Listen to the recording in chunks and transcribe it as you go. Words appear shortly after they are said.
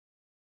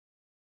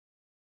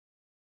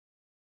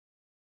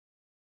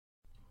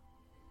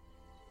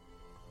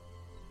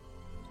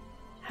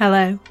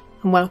Hello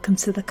and welcome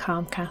to the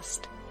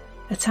Calmcast,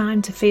 a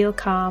time to feel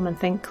calm and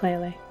think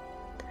clearly.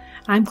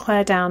 I'm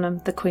Claire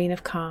Downham, the Queen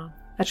of Calm,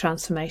 a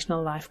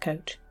transformational life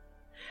coach.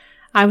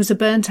 I was a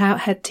burnt-out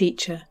head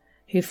teacher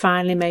who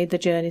finally made the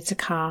journey to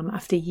calm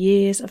after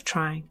years of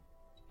trying,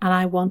 and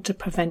I want to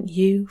prevent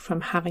you from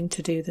having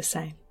to do the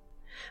same.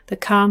 The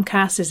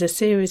Calmcast is a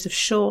series of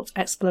short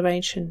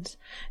explorations,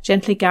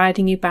 gently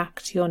guiding you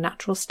back to your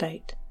natural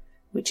state,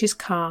 which is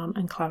calm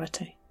and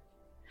clarity.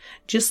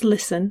 Just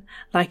listen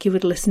like you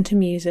would listen to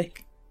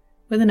music,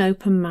 with an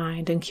open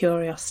mind and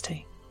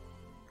curiosity.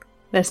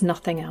 There's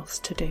nothing else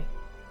to do.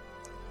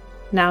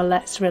 Now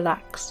let's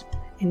relax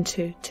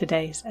into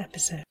today's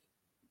episode.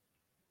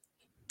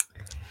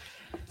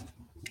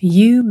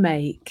 You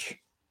make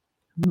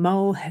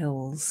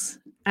molehills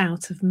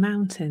out of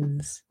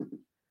mountains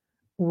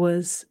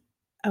was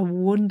a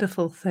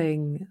wonderful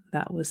thing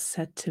that was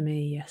said to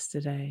me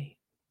yesterday.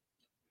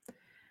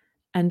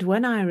 And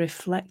when I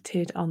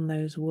reflected on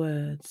those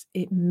words,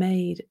 it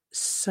made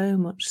so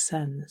much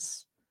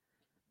sense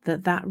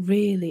that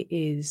really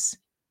is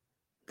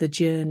the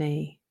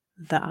journey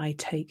that I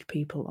take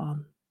people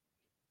on.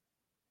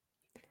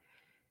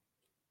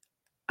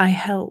 I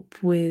help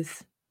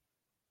with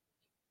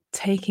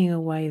taking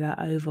away that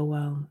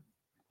overwhelm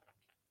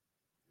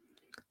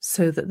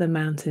so that the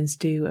mountains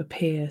do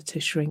appear to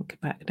shrink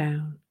back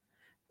down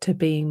to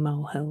being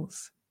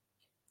molehills.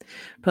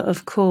 But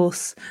of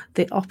course,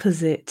 the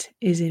opposite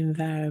is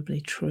invariably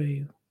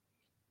true.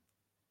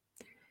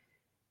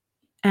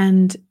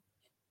 And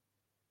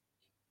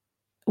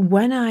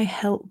when I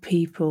help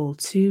people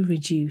to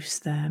reduce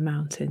their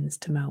mountains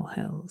to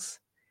molehills,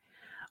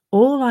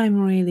 all I'm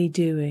really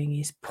doing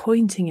is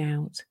pointing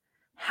out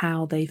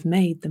how they've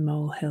made the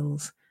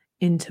molehills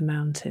into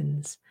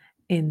mountains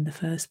in the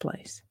first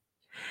place.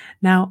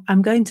 Now,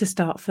 I'm going to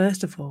start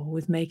first of all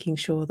with making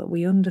sure that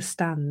we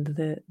understand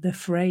the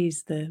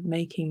phrase, the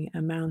making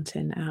a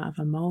mountain out of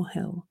a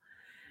molehill.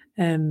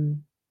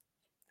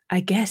 I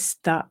guess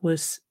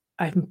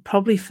I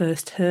probably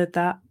first heard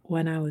that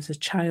when I was a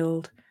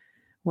child,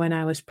 when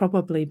I was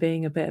probably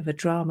being a bit of a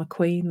drama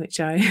queen, which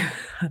I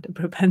had a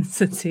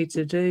propensity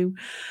to do.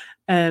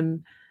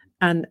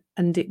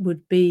 And it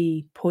would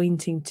be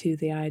pointing to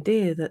the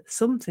idea that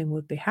something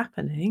would be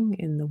happening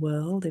in the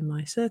world, in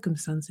my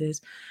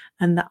circumstances,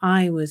 and that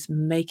I was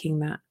making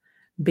that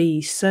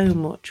be so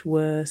much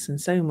worse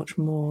and so much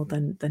more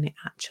than it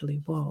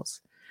actually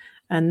was.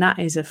 And that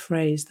is a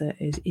phrase that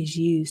is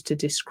used to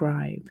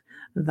describe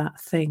that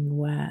thing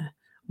where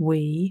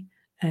we,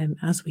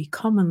 as we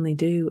commonly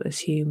do as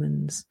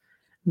humans,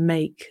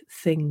 make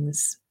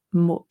things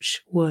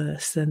much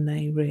worse than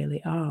they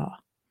really are.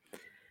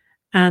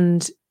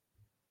 And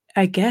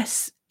I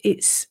guess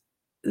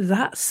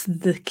that's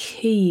the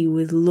key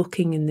with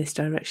looking in this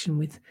direction,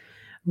 with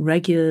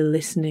regularly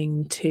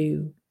listening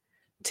to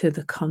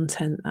the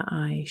content that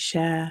I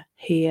share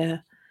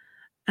here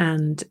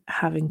and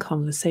having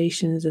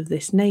conversations of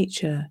this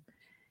nature,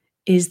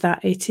 is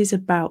that it is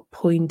about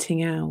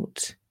pointing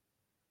out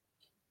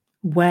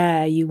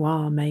where you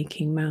are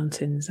making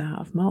mountains out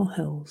of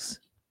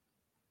molehills.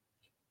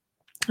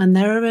 And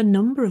there are a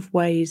number of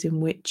ways in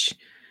which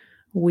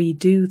we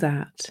do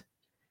that.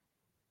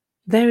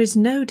 There is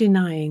no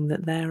denying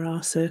that there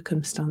are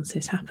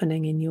circumstances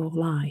happening in your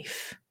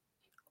life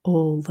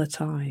all the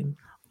time,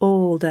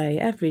 all day,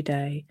 every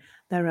day.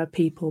 There are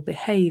people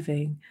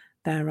behaving,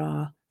 there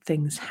are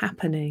things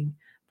happening,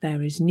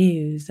 there is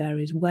news, there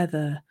is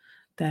weather,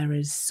 there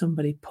is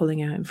somebody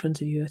pulling out in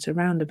front of you at a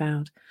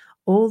roundabout.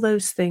 All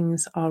those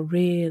things are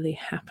really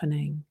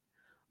happening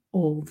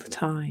all the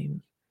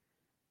time.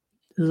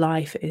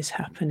 Life is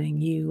happening,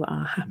 you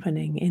are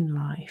happening in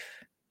life.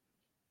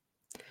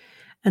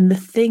 And the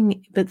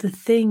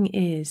thing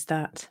is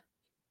that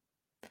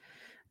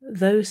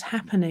those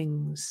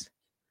happenings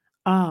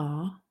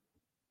are,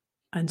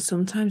 and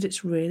sometimes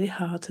it's really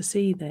hard to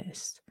see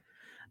this,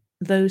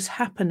 those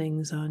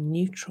happenings are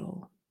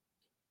neutral.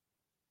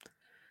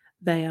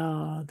 They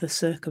are the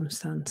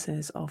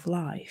circumstances of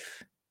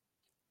life.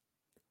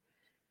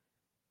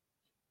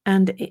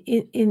 And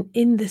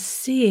in the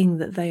seeing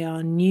that they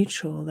are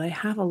neutral, they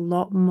have a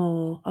lot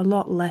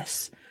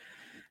less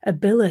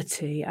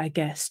ability, I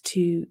guess,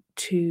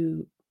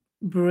 to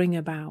bring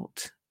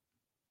about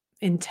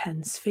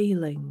intense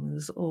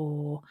feelings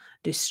or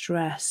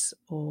distress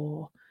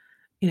or,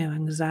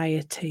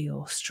 anxiety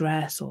or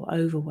stress or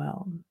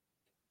overwhelm,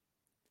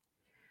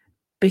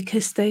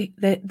 because they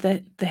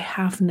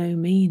have no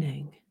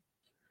meaning.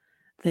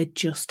 They're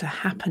just a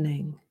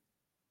happening.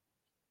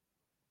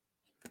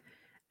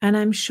 And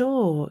I'm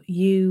sure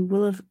you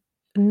will have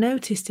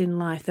noticed in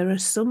life there are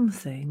some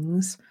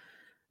things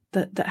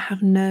that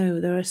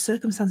there are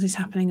circumstances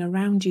happening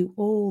around you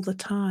all the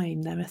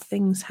time. There are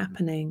things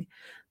happening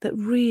that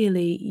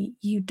really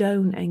you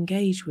don't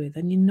engage with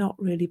and you're not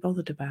really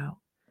bothered about.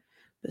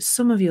 But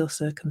some of your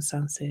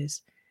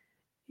circumstances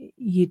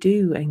you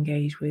do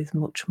engage with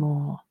much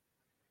more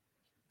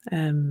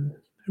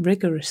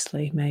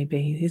rigorously,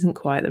 maybe isn't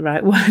quite the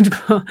right word,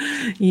 but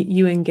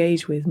you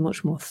engage with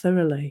much more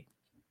thoroughly.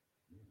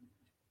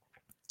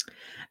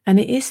 And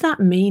it is that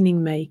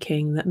meaning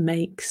making that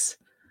makes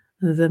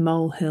the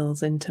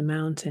molehills into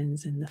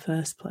mountains in the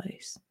first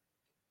place.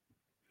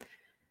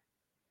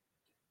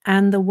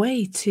 And the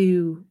way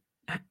to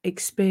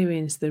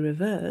experience the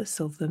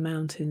reverse of the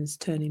mountains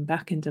turning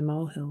back into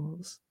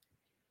molehills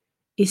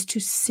is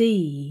to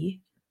see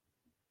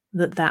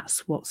that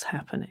that's what's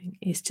happening,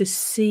 is to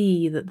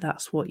see that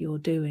that's what you're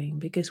doing.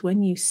 Because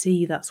when you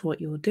see that's what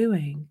you're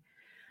doing,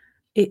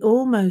 it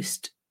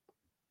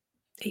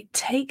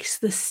takes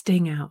the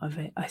sting out of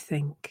it, I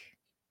think.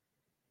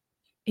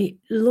 It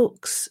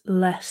looks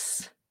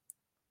less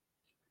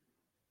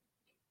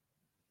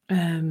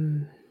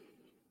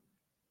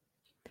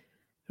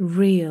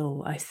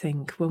real, I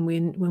think, when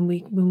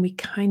we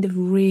kind of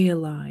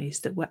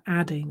realize that we're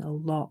adding a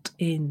lot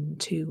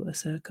into a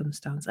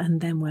circumstance, and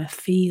then we're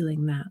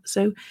feeling that.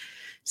 So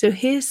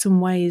here's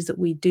some ways that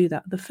we do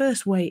that. The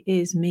first way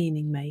is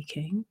meaning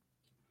making.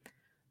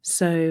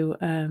 So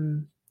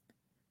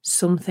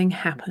something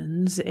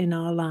happens in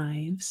our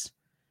lives,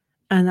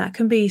 and that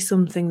can be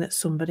something that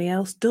somebody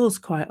else does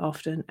quite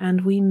often,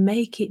 and we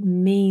make it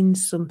mean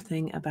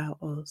something about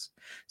us.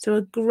 So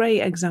a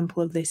great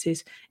example of this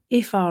is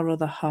if our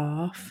other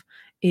half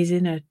is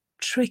in a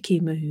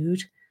tricky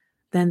mood,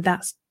 then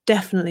that's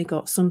definitely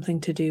got something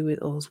to do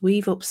with us.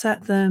 We've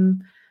upset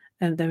them,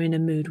 and they're in a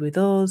mood with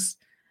us,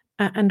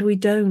 and we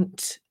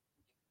don't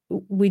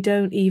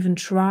even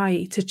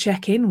try to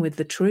check in with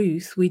the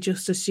truth. We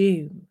just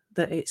assume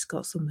that it's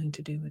got something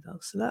to do with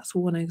us. So that's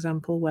one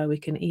example where we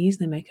can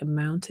easily make a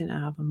mountain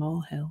out of a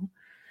molehill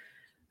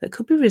that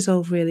could be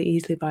resolved really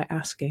easily by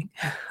asking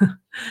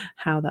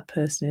how that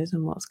person is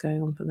and what's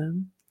going on for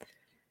them.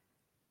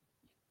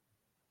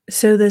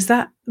 So there's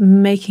that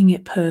making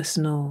it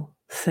personal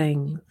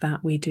thing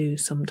that we do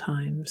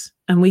sometimes.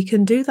 And we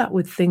can do that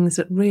with things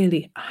that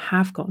really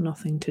have got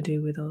nothing to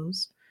do with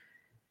us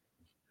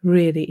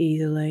really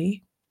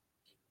easily.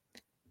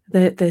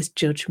 There's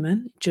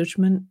judgment.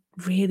 Judgment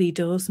really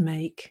does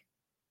make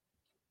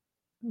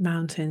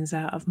mountains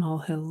out of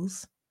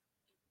molehills.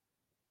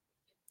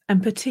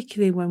 And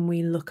particularly when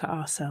we look at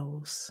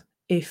ourselves,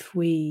 if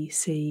we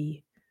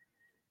see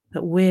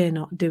that we're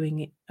not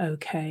doing it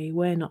okay,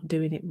 we're not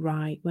doing it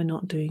right, we're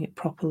not doing it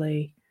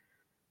properly,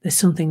 there's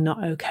something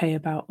not okay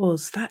about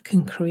us, that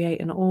can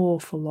create an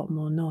awful lot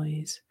more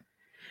noise.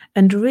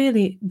 And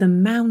really, the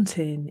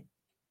mountain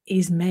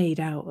is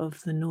made out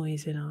of the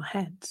noise in our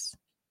heads.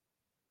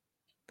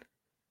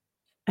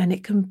 And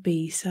it can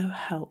be so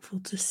helpful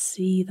to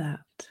see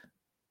that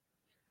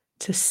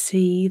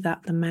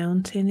the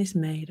mountain is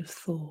made of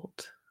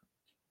thought.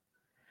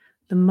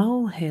 The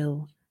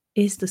molehill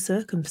is the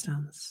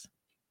circumstance.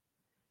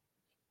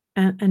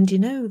 And you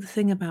know the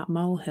thing about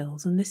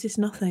molehills, and this is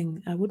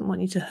nothing, I wouldn't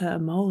want you to hurt a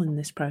mole in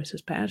this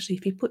process, but actually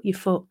if you put your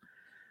foot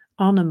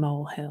on a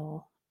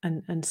molehill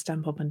and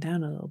stamp up and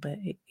down a little bit,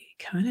 it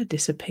kind of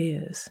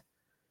disappears.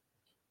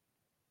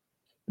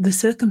 The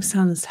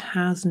circumstance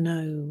has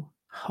no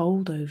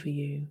hold over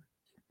you,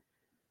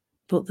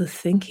 but the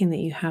thinking that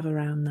you have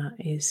around that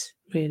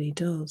really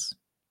does.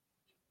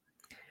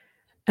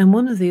 And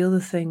one of the other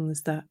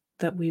things that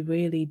we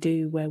really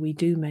do, where we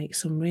do make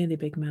some really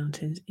big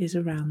mountains, is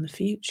around the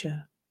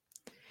future.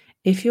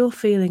 If you're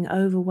feeling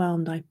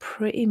overwhelmed, I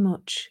pretty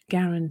much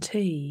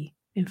guarantee,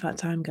 in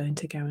fact, I'm going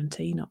to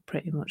guarantee, not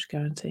pretty much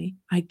guarantee,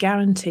 I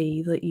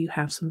guarantee that you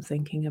have some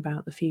thinking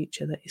about the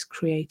future that is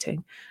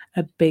creating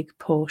a big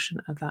portion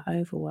of that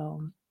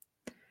overwhelm.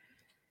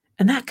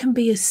 And that can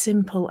be as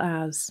simple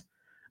as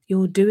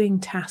you're doing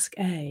task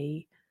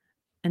A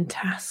and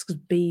tasks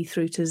B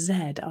through to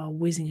Z are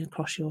whizzing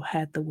across your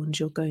head, the ones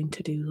you're going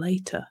to do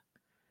later.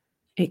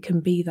 It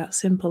can be that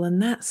simple.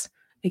 And that's,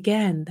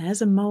 again,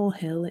 there's a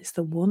molehill. It's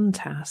the one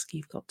task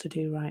you've got to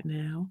do right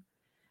now.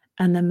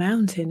 And the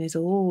mountain is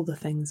all the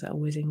things that are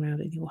whizzing around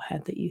in your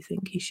head that you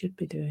think you should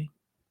be doing.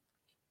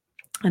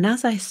 And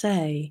as I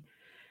say,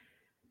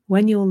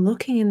 when you're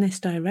looking in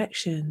this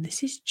direction,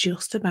 this is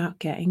just about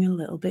getting a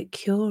little bit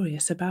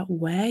curious about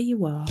where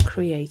you are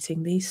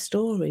creating these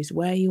stories,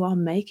 where you are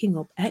making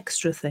up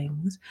extra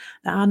things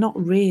that are not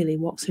really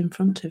what's in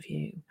front of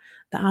you,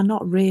 that are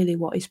not really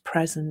what is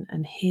present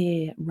and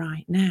here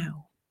right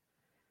now.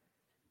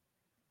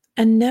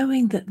 And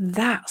knowing that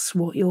that's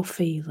what you're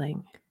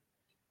feeling.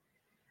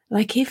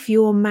 Like if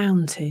your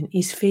mountain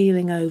is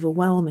feeling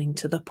overwhelming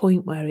to the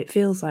point where it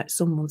feels like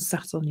someone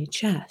sat on your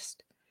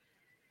chest,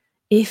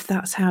 if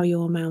that's how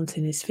your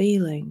mountain is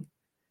feeling,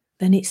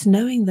 then it's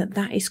knowing that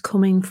that is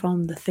coming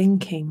from the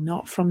thinking,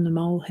 not from the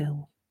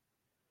molehill.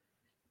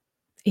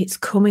 It's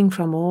coming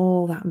from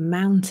all that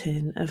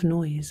mountain of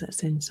noise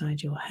that's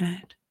inside your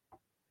head.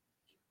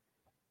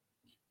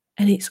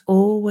 And it's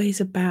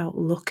always about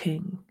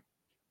looking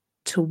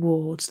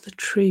towards the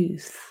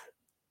truth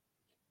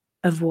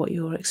of what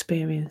your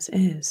experience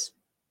is.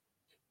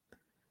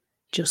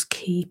 Just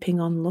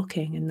keeping on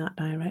looking in that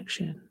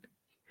direction.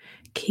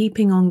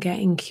 Keeping on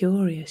getting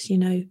curious, I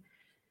think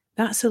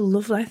that's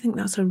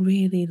a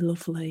really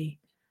lovely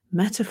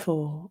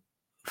metaphor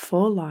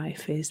for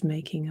life, is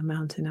making a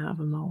mountain out of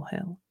a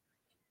molehill.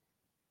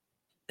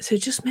 So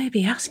just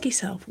maybe ask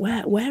yourself,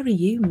 where are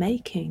you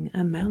making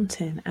a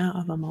mountain out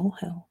of a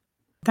molehill?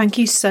 Thank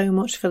you so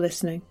much for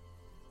listening.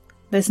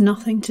 There's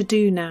nothing to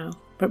do now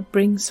but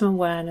bring some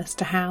awareness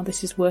to how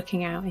this is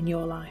working out in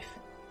your life.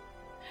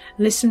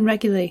 Listen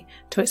regularly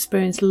to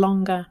experience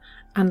longer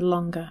and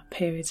longer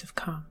periods of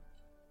calm.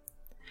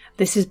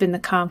 This has been the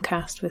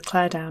Calmcast with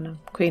Claire Downham,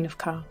 Queen of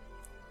Calm.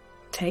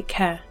 Take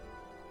care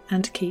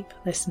and keep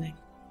listening.